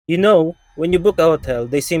When you book a hotel,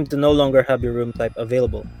 they seem to no longer have your room type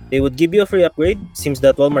available. They would give you a free upgrade. Seems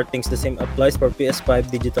that Walmart thinks the same applies for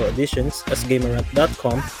PS5 digital editions, as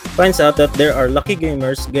GamerRant.com finds out that there are lucky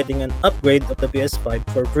gamers getting an upgrade of the PS5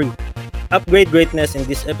 for free. Upgrade greatness in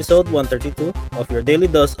this episode 132 of your daily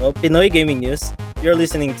dose of Pinoy gaming news. You're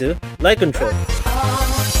listening to Light Control.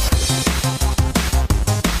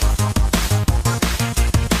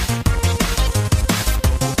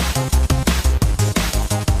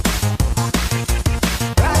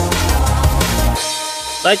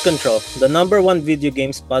 Light Control, the number one video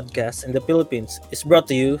games podcast in the Philippines, is brought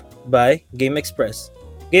to you by Game Express.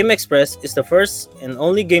 Game Express is the first and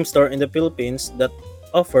only game store in the Philippines that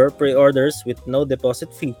offer pre-orders with no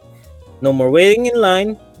deposit fee. No more waiting in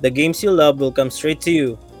line, the games you love will come straight to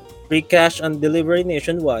you. Free cash on delivery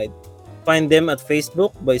nationwide. Find them at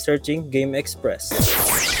Facebook by searching Game Express.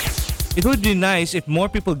 It would be nice if more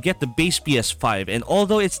people get the base PS5, and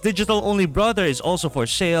although its digital-only brother is also for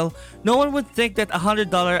sale, no one would think that a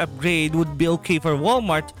 $100 upgrade would be okay for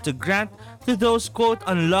Walmart to grant to those quote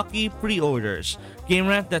unlucky pre-orders.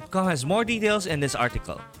 GameRant.com has more details in this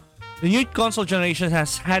article. The new console generation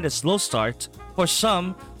has had a slow start for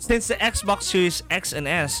some since the Xbox Series X and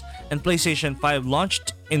S and PlayStation 5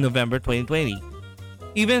 launched in November 2020.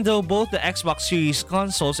 Even though both the Xbox Series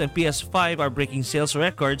consoles and PS5 are breaking sales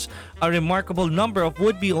records, a remarkable number of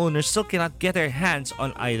would-be owners still cannot get their hands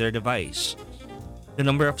on either device. The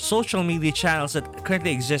number of social media channels that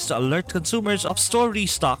currently exist to alert consumers of store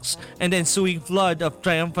restocks and the ensuing flood of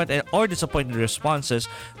triumphant or disappointed responses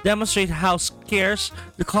demonstrate how scarce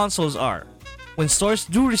the consoles are. When stores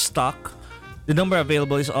do restock, the number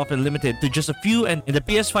available is often limited to just a few, and the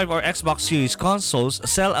PS5 or Xbox Series consoles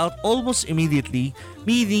sell out almost immediately,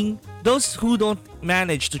 meaning those who don't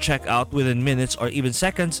manage to check out within minutes or even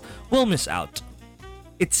seconds will miss out.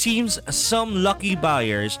 It seems some lucky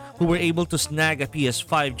buyers who were able to snag a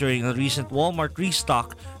PS5 during a recent Walmart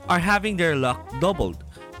restock are having their luck doubled.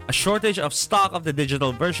 A shortage of stock of the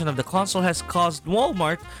digital version of the console has caused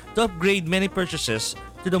Walmart to upgrade many purchases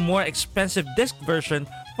to the more expensive disc version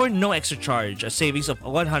for no extra charge, a savings of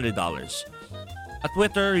 $100. A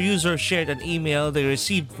Twitter user shared an email they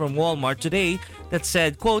received from Walmart today that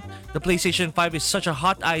said, quote, "The PlayStation 5 is such a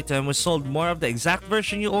hot item, we sold more of the exact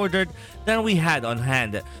version you ordered than we had on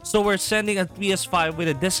hand. So we're sending a PS5 with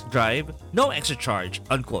a disk drive, no extra charge,"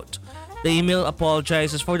 unquote. The email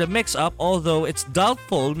apologizes for the mix-up, although it's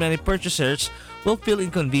doubtful many purchasers will feel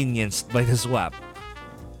inconvenienced by the swap.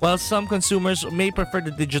 While some consumers may prefer the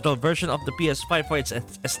digital version of the PS5 for its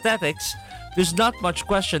aesthetics, there's not much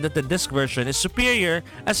question that the disc version is superior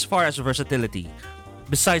as far as versatility.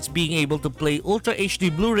 Besides being able to play Ultra HD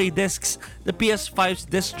Blu-ray discs, the PS5's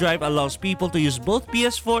disc drive allows people to use both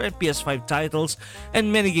PS4 and PS5 titles, and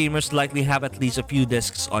many gamers likely have at least a few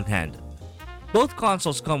discs on hand. Both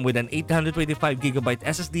consoles come with an 825GB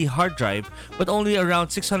SSD hard drive, but only around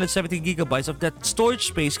 670GB of that storage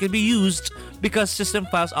space can be used because system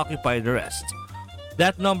files occupy the rest.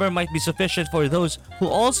 That number might be sufficient for those who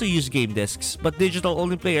also use game discs, but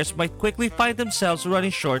digital-only players might quickly find themselves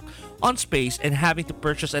running short on space and having to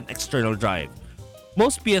purchase an external drive.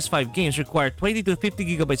 Most PS5 games require 20 to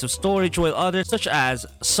 50GB of storage, while others, such as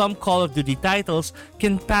some Call of Duty titles,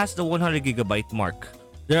 can pass the 100GB mark.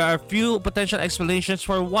 There are few potential explanations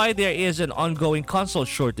for why there is an ongoing console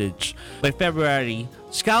shortage. By February,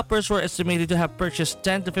 scalpers were estimated to have purchased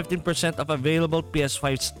 10 to 15% of available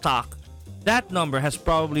PS5 stock. That number has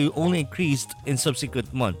probably only increased in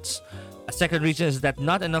subsequent months. A second reason is that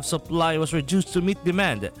not enough supply was reduced to meet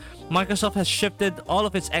demand. Microsoft has shifted all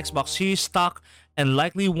of its Xbox Series stock and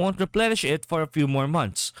likely won't replenish it for a few more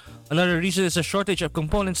months. Another reason is a shortage of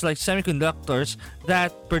components like semiconductors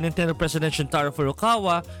that, per Nintendo President Shintaro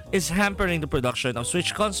Furukawa, is hampering the production of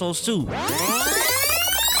Switch consoles too.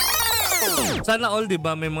 Sana all, di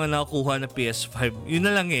ba, may mga nakukuha na PS5. Yun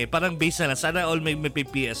na lang parang base na lang. Sana all may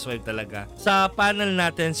PS5 talaga. Sa panel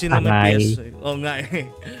natin, sino may PS5? Oo nga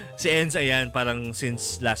Si Enz, ayan, parang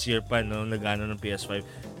since last year pa, no, nag-ano ng PS5.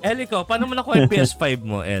 El, ikaw, paano mo nakuha yung PS5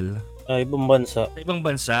 mo, El? Ibang bansa. Sa ibang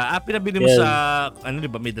bansa? Pinabili mo sa,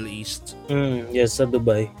 di ba, Middle East? Yes, sa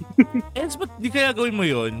Dubai. Enz, ba't di kaya gawin mo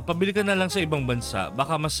yun? Pabili ka na lang sa ibang bansa.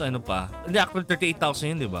 Baka mas pa. Hindi, actually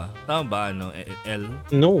 38,000 yun, di ba? Tama ba, L?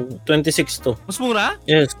 No, 26 to. Mas mura?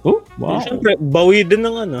 Yes. Oh, wow. Siyempre, bawi din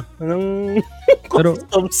ng ng Pero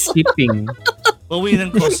customs. shipping. Bawi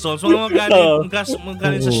ng customs. Magkano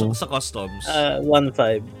sa customs?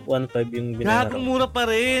 1.5 yung binayaran. Mura pa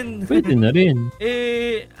rin. Pwede na rin.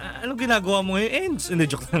 Anong ginagawa mo ngayon?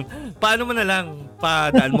 Hindi, joke lang. Paano mo na lang?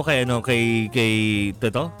 Padaan mo kay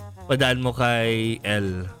Toto? Padaan mo kay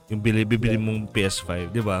L. Yung bibili mong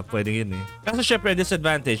PS5, 'di ba? Pwede 'yun eh. Kaso syempre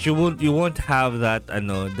disadvantage, you won't have that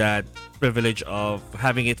that privilege of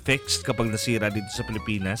having it fixed kapag nasira dito sa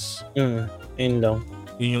Pilipinas. Yun lang.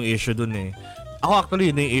 Yun yung issue dun eh. Ako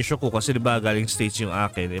actually, yun yung issue ko kasi diba galing States yung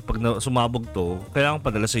akin eh. Pag sumabog to, kailangan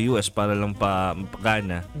padala sa US para lang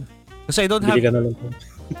mapagana. Kasi Bili ka na lang.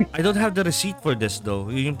 I don't have the receipt for this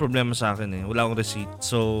though. Yun yung problema sa akin eh. Wala akong receipt.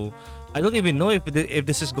 So, I don't even know if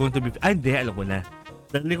this is going to be... Hindi, alam ko na.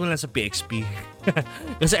 Dali ko lang sa PXP.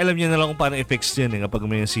 Kasi alam niyo na lang kung paano i-fix yun eh kapag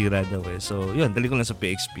may sira daw eh. So, yun, dali ko lang sa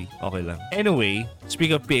PXP. Okay lang. Anyway,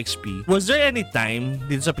 speaking of PXP, was there any time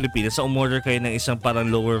dito sa Pilipinas sa umorder kayo ng isang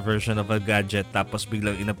parang lower version of a gadget tapos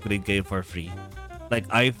biglang in-upgrade kayo for free? Like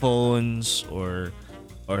iPhones or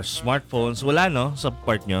smartphones? Wala, no? Sa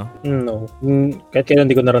part nyo? No. Kahit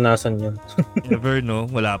kailan hindi ko naranasan yun. Never,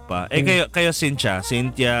 no? Wala pa. Eh, kayo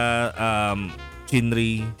Cynthia,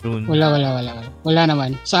 Kinry, June. Wala. Wala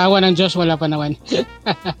naman. Sa awa ng Diyos, wala pa naman.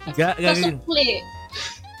 Pasukli.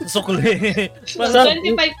 Sukli.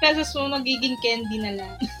 25 pesos mo magiging candy na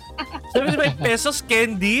lang. 75 pesos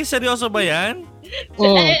candy? Seryoso ba yan?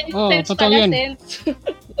 Oo, Cents totoo pala, yun. cents.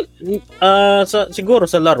 Siguro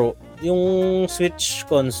sa laro, yung Switch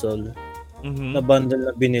console Mhm. na bundle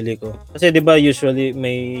na binili ko. Kasi 'di ba usually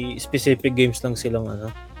may specific games lang silang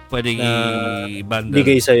Pwede na i-bundle.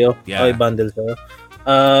 bigay sa'yo Yeah. o i-bundle sa'yo.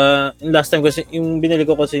 Last time kasi, yung binili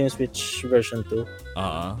ko kasi yung Switch version 2,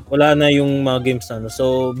 Oo. wala na yung mga games na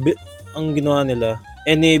So, ang ginawa nila,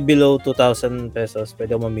 any below 2,000 pesos,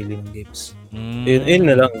 pwede ako mamili ng games. Yun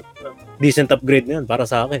na lang. Decent upgrade na yun para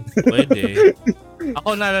sa akin. Pwede.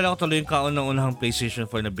 Ako naalala ko tuloy yung kaunang-unahang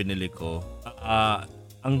PlayStation 4 na binili ko.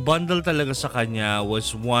 Ang bundle talaga sa kanya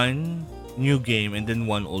was one new game and then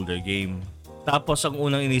one older game. Tapos ang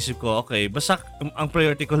unang inisip ko, okay, basta ang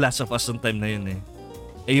priority ko Last of Us ng time na yun eh.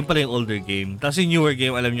 Yun pala yung older game. Tapos yung newer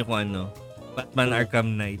game, alam niyo kung ano, Batman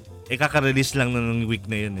Arkham Knight. Kaka-release lang ng week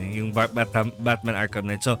na yun eh, yung Batman Arkham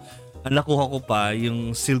Knight. So, ang nakuha ko pa,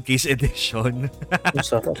 yung Steel Case Edition.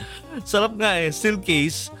 Sarap. Sarap nga eh, Steel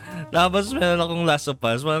Case. Tapos meron akong Last of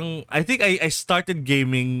Us. I think I started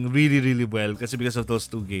gaming really, really well kasi because of those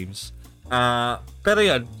two games. Pero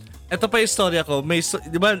yun, ito pa yung storya ko.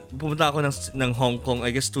 Di ba, pumunta ako ng Hong Kong,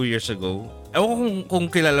 I guess 2 years ago. Ewan ko kung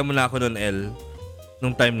kilala mo na ako noon, L.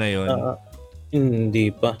 Nung time na yun.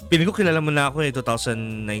 Hindi pa. Piling ko kilala mo na ako eh,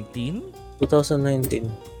 2019?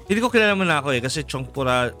 2019. Hindi ko kilala mo na ako eh, kasi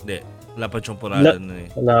Chongpura, wala pa Chongpura doon eh.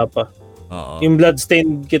 Wala pa. Oo. Yung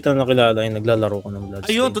Bloodstained kita nakilala, yung naglalaro ko ng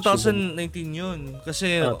Bloodstained. Ayun, 2019 yun.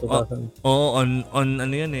 Kasi, 2000. on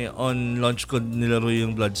ano yan eh, on launch ko nilaro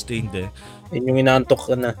yung Bloodstained eh. Yun yung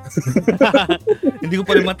inaantok ka na. Hindi ko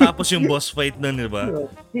pa rin matapos yung boss fight nun, di ba?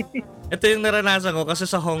 Ito yung naranasan ko kasi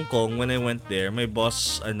sa Hong Kong, when I went there, my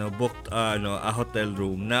boss, booked, a hotel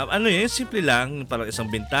room na, simple lang, parang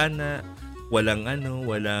isang bintana, walang Gasolina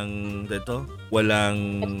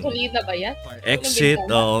ba yan? exit,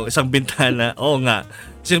 isang bintana. Oo nga.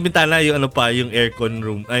 Isang bintana yung yung aircon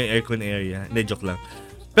room, aircon area. Hindi, joke lang.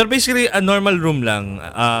 Pero basically, a normal room lang.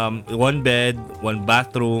 One bed, one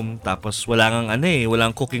bathroom, tapos walang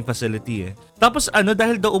cooking facility eh. Tapos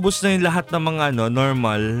dahil daw ubos na yung lahat ng mga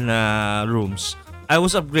normal na rooms, I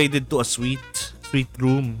was upgraded to a suite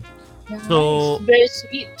room. Nice. So, very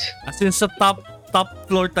sweet. as in sa top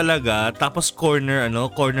floor talaga, tapos corner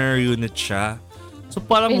unit siya. So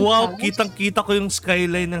parang wow, kitang-kita ko yung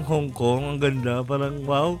skyline ng Hong Kong. Ang ganda, parang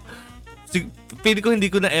wow. Pili ko hindi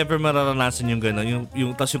ko na ever mararanasan yung gano'n.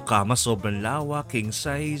 Yung tas yung kama sobrang lawak, king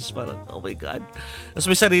size, parang oh my god. Tapos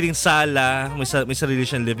may sariling sala, may sarili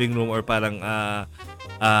siyang living room or parang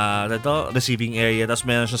receiving area. Tapos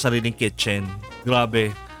meron siyang sariling kitchen.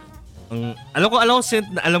 Grabe.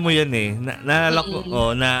 Alam mo yan eh. Naalala ko,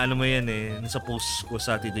 mo yan eh. Nasa post ko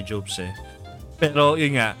sa Tito Jobs eh. Pero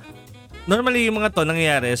yun nga, normally yung mga to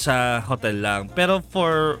nangyayari sa hotel lang. Pero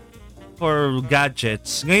for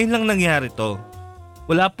gadgets, ngayon lang nangyari to.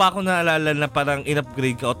 Wala pa ako naalala na parang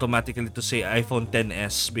in-upgrade ka automatically to say iPhone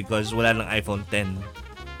XS because wala ng iPhone X.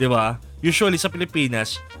 Di ba? Usually sa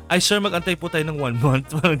Pilipinas, sir, mag-antay po tayo ng 1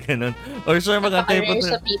 month. Parang ganun. Or sir, mag-antay po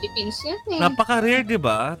tayo. Sa Philippines yan eh. Napaka-rare, di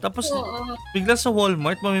ba? Tapos, Oo. bigla sa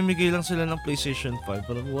Walmart, mamimigay lang sila ng PlayStation 5.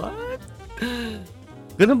 Parang, what?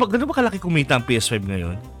 Ganun ba kalaki kumita ang PS5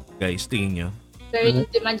 ngayon? Guys, tingin nyo. Very in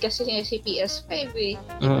demand kasi si PS5 eh.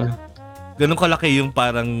 Ganun kalaki yung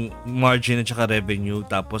parang margin at saka revenue.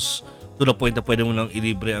 Tapos, to the point na pwede mo nang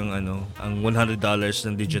ilibre ang $100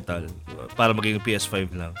 ng digital para maging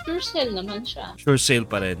PS5 lang. Sure sale naman siya. Sure sale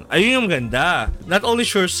pa rin. Ayun yung ganda. Not only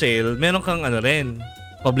sure sale, meron kang rin,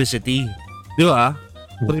 publicity. Di ba?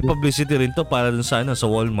 free publicity rin to para dun sa sa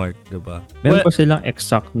Walmart, 'di ba? Meron pa silang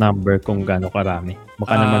exact number kung gaano karami.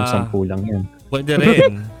 Baka naman 10 lang yan. Pwede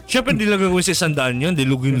rin. Siyempre, hindi lang gawin sa 100 yun.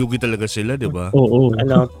 Lugi-lugi talaga sila, di ba? Oo.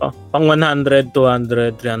 Pang 100,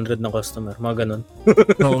 200, 300 na customer. Mga ganun.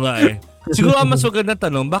 Oo nga eh. Siguro ang mas maganda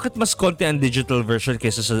tanong, bakit mas konti ang digital version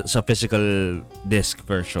kaysa sa physical disc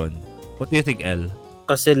version? What do you think, El?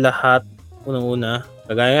 Kasi lahat, unang-una,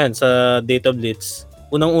 kagaya yan, sa Data Blitz,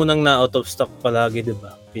 unang-unang na out of stock palagi, di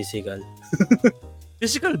ba? Physical.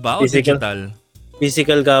 Physical ba o Physical. digital?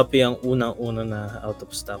 Physical copy ang unang-una na out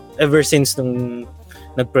of stock. Ever since nung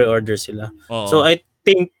nag-pre-order sila. Oo. So I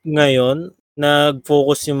think ngayon,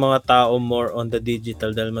 nag-focus yung mga tao more on the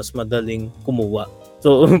digital dahil mas madaling kumuha.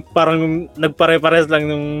 So parang nagpare-pares lang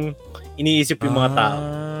nung iniisip yung mga tao.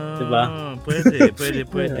 Diba?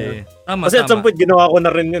 Pwede. Tama, Kasi at some point, ginawa ko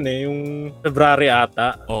na rin yun yung February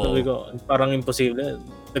ata. Oo. Sabi ko, parang imposible.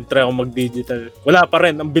 Nag-try ako mag-digital. Wala pa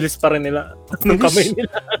rin. Ang bilis pa rin nila. Nung kamay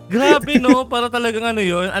nila. Grabe, no? Para talagang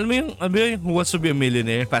yun. Alam mo yung Who Wants to Be a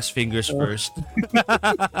Millionaire? Fast fingers first.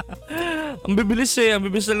 Ang bibilis eh. Ang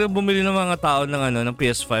bibilis talaga bumili ng mga tao ng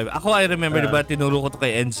PS5. Ako, I remember, diba, tinuro ko to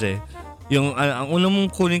kay Enze. Yung, ang unang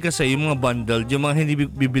mong kunin kasi, yung mga bundled, yung mga hindi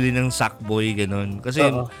bibili ng Sackboy, ganun. Kasi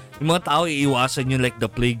yung mga tao, iiwasan yun like the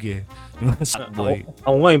plague eh. Yung mga Sackboy.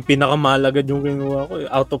 Ako nga, yung pinakamahalaga yung kinuha ko.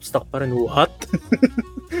 Out of stock pa rin. What?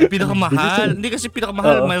 Pinakamahal. Hindi kasi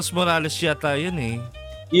pinakamahal. Miles Morales yata yun eh.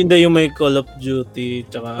 Yun na yung may Call of Duty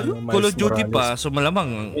tsaka Call of Duty pa. So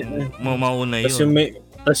malamang mauna yun.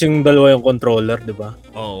 Tapos yung dalawa yung controller, di ba?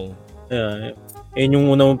 Oo. Yeah, yun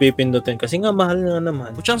yung una mong pipindutin. Kasi nga, mahal nga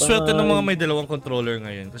naman. Kutsang swerte ng mga may dalawang controller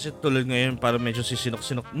ngayon. Kasi tulad ngayon, para medyo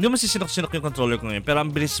sisinok-sinok. Hindi naman sisinok-sinok yung controller ko ngayon. Pero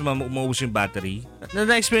ang bilis umuubos yung battery.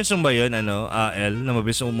 Na-experience mo ba yun, El? Na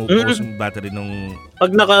mabilis umuubos yung battery nung...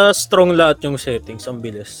 Pag naka-strong lahat yung settings, ang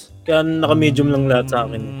bilis. Kaya naka-medium lang lahat sa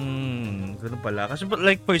akin. Ganun pala. Kasi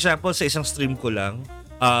like for example, sa isang stream ko lang,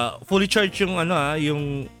 fully charged yung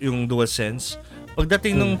yung DualSense.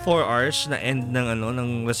 Pagdating ng 4 hours na end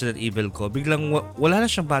ng Resident Evil ko, biglang wala na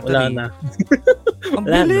siyang battery. Wala na. Ang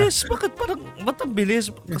bilis! Ba't ang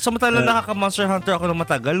bilis? Samantalang nakaka-Monster Hunter ako ng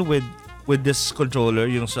matagal with this controller,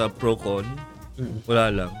 yung sa Procon.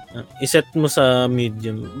 Wala lang. I-set mo sa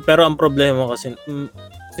medium. Pero ang problema kasi,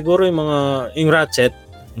 siguro yung Ratchet,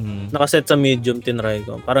 nakaset sa medium, tinry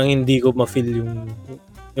ko. Parang hindi ko ma-feel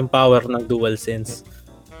yung power ng DualSense.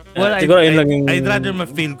 Well, siguro yun lang yung... I'd rather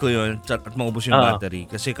ma-feel ko yun at maubos yung battery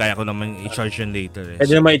kasi kaya ko naman i-charge yun later.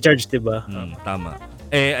 Pwede naman i-charge, diba? Tama.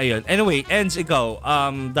 Ayun. Anyway, Enz, ikaw,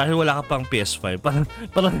 dahil wala ka pang PS5, parang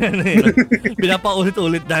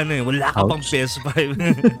pinapaulit-ulit na wala ka pang PS5.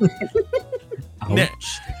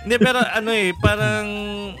 Hindi, pero parang...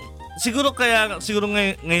 Siguro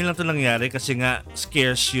ngayon lang ito nangyari kasi nga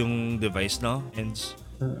scarce yung device, no? Enz?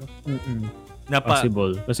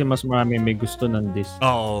 Possible. Kasi mas marami may gusto ng disc.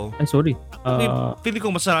 Oo. Ay, sorry. Pili ko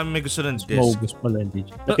mas marami may gusto ng disc. Maubos pala yung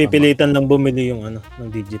digital. Napipilitan lang bumili yung ng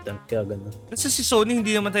digital. Kaya ganun. Kasi si Sony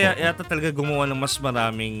hindi naman yata talaga gumawa ng mas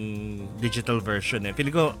maraming digital version eh.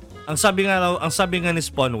 Pili ko, ang sabi nga ni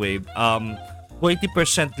Spawnwave,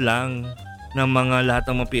 20% lang ng mga lahat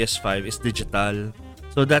ng mga PS5 is digital.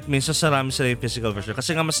 So that means sasarami sila yung physical version.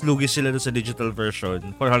 Kasi nga mas lugi sila doon sa digital version,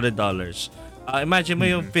 $400. Imagine mo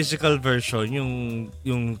yung physical version,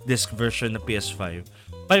 yung disc version na PS5.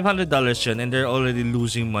 $500 yun and they're already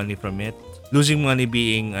losing money from it. Losing money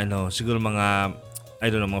being, siguro mga, I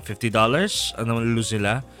don't know, mga $50? Ano lose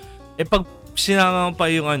nila? Pag sinama mo pa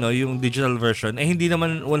yung digital version, hindi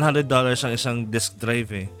naman $100 ang isang disc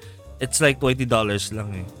drive eh. It's like $20 lang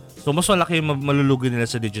eh. So, mas malaki yung malulugi nila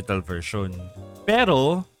sa digital version.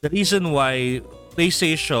 Pero, the reason why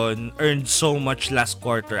PlayStation earned so much last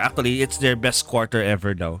quarter, actually, it's their best quarter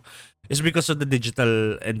ever now, is because of the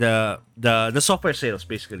digital and the software sales,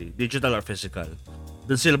 basically. Digital or physical.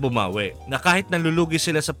 Doon sila bumawi. Na kahit nalulugi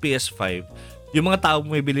sila sa PS5, yung mga tao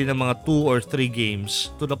bumibili ng mga 2 or 3 games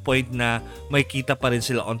to the point na may kita pa rin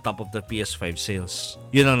sila on top of the PS5 sales.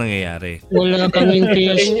 Yun ang nangyayari. Wala kaming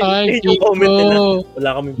PS5 yung comment nila. Wala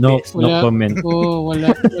kaming PS5. No comment. Wala.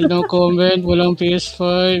 No comment. Walang PS5.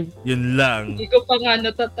 Yun lang. Hindi ko pa nga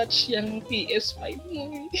natatouch yung PS5 mo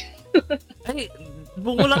eh. Ay,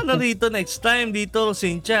 bumula na rito next time dito,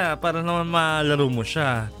 Cynthia, para naman malaro mo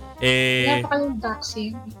siya. Wala pa kayong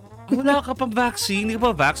vaccine. Wala ka pang vaccine? Hindi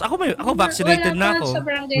ka pa vax? Ako vaccinated na ako. Wala pa sa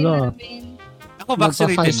barangay Wala. namin. Ako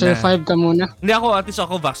vaccinated Magpa-Pfizer na. 5 ka muna. Hindi at least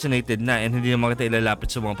ako vaccinated na and hindi naman kita ilalapit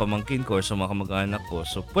sa mga pamangkin ko or sa mga kamag-anak ko.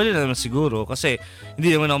 So, pwede na naman siguro kasi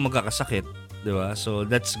hindi naman ako magkakasakit. Diba? So,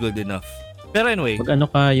 that's good enough. Pero anyway. Pag ano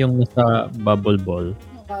ka yung nasa bubble ball,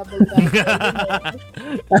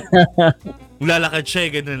 Lalakad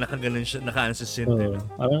siya, ganun, nakaganon siya, nakaano sa synth.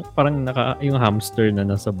 Parang yung hamster na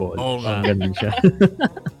nasa ball. Oo nga. Parang ganun siya.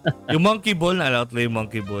 Yung monkey ball, naalala ko yung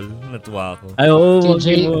monkey ball. Natuwa ako. Ay, oo.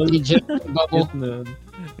 TJ, babo.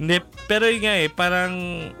 Hindi, pero yun nga parang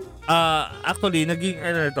actually, naging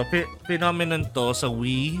phenomenon to sa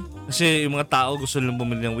Wii. Kasi yung mga tao gusto nilang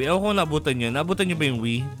bumili ng Wii. Ako kung naabutan nyo. Naabutan nyo ba yung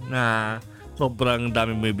Wii na sobrang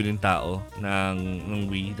dami bumibiling tao ng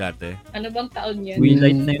Wii dati? Ano bang taon yan? Wii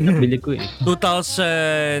Lite na yung nabili ko eh.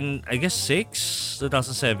 2000, I guess 6?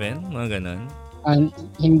 2007? Mga ganon.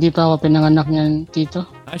 Hindi pa ako pinanganak niyan, Tito.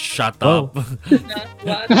 Shut up.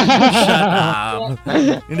 What? Shut up.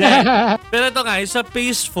 Hindi. Pero ito nga, sa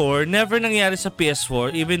PS4, never nangyari sa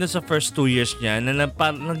PS4, even sa first 2 years niya,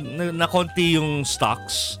 na konti yung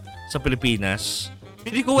stocks sa Pilipinas.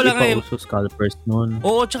 Hindi ko wala Hindi ngayon. pa uso scalpers noon.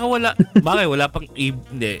 Oo, tsaka wala. Bakit? Wala pang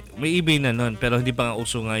hindi. May eBay na nun, pero hindi pa nga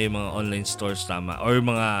uso nga yung mga online stores, tama. Or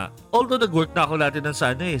mga, although nag-work na ako natin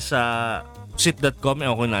sa sa Pusit.com,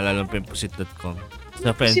 ako naalala pa yung Pusit.com. Sa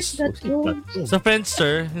Friendster,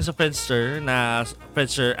 yung sa Friendster na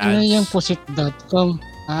Friendster ads. Ano yung pusit.com?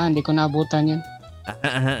 Hindi ko naabutan yun.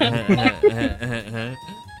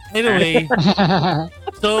 Anyway,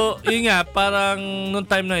 so yun nga, parang nung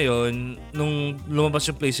time na yun, nung lumabas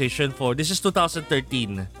yung PlayStation 4, this is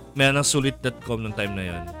 2013, meron ng sulit.com nung time na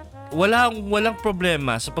yun. Walang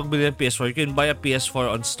problema sa pagbili ng PS4. You can buy a PS4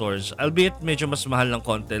 on stores. Albeit medyo mas mahal ng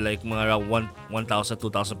konti, like mga around 1,000,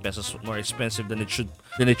 2,000 pesos more expensive than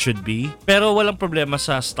it should be. Pero walang problema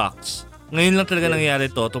sa stocks. Ngayon lang talaga nangyari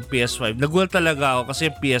to, itong PS5. Nagulat talaga ako kasi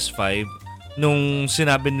yung PS5, nung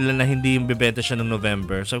sinabi nila na hindi yung bibenta siya noong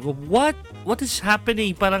November. So ko, what? What is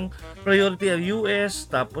happening? Parang priority ang US,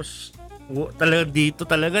 tapos talaga dito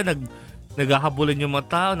talaga naghahabulan yung mga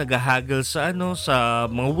tao, naghahaggle sa sa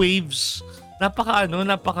mga waves. Napaka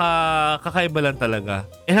kakaiba lang talaga.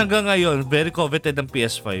 Hanggang ngayon, very coveted ang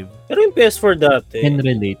PS5. Pero yung PS4 dati, Can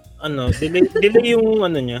relate. delay yung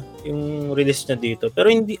niya, yung release niya dito. Pero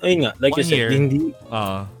hindi, ayun nga, like 1 you said, year.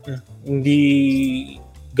 hindi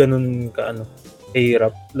ganun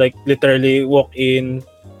kahirap. Like literally walk in,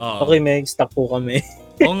 okay, may stock po kami.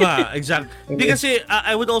 Oo nga, exact. Hindi kasi,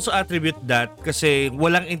 I would also attribute that kasi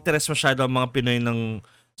walang interest masyado ang mga Pinoy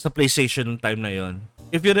sa PlayStation ng time na yon.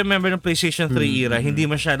 If you remember ng PlayStation 3 era, hindi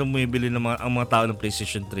masyadong bumibili ang mga tao ng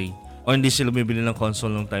PlayStation 3. O hindi sila bumibili ng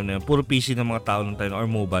console ng time na yun. Puro PC ng mga tao ng time or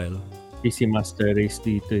mobile. PC Master Race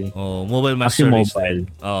dito eh. Oh, mobile Master Race. Mobile.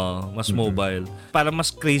 Mas mobile. Para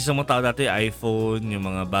mas crazy ng mga tao dati, iPhone, yung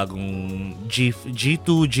mga bagong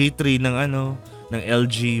G2, G3 ng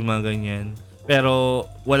LG, mga ganyan. Pero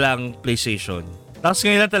walang PlayStation. Tapos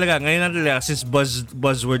ngayon lang talaga, since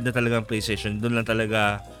buzzword na talaga ang PlayStation, doon lang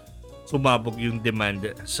talaga sumabog yung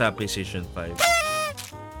demand sa PlayStation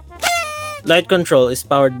 5. Light Control is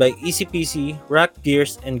powered by EasyPC, Rack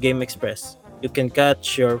Gears, and Game Express. You can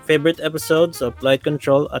catch your favorite episodes of Light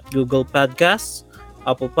Control at Google Podcasts,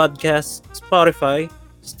 Apple Podcasts, Spotify,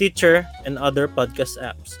 Stitcher, and other podcast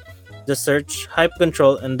apps. Just search Hype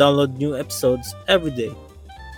Control and download new episodes every day.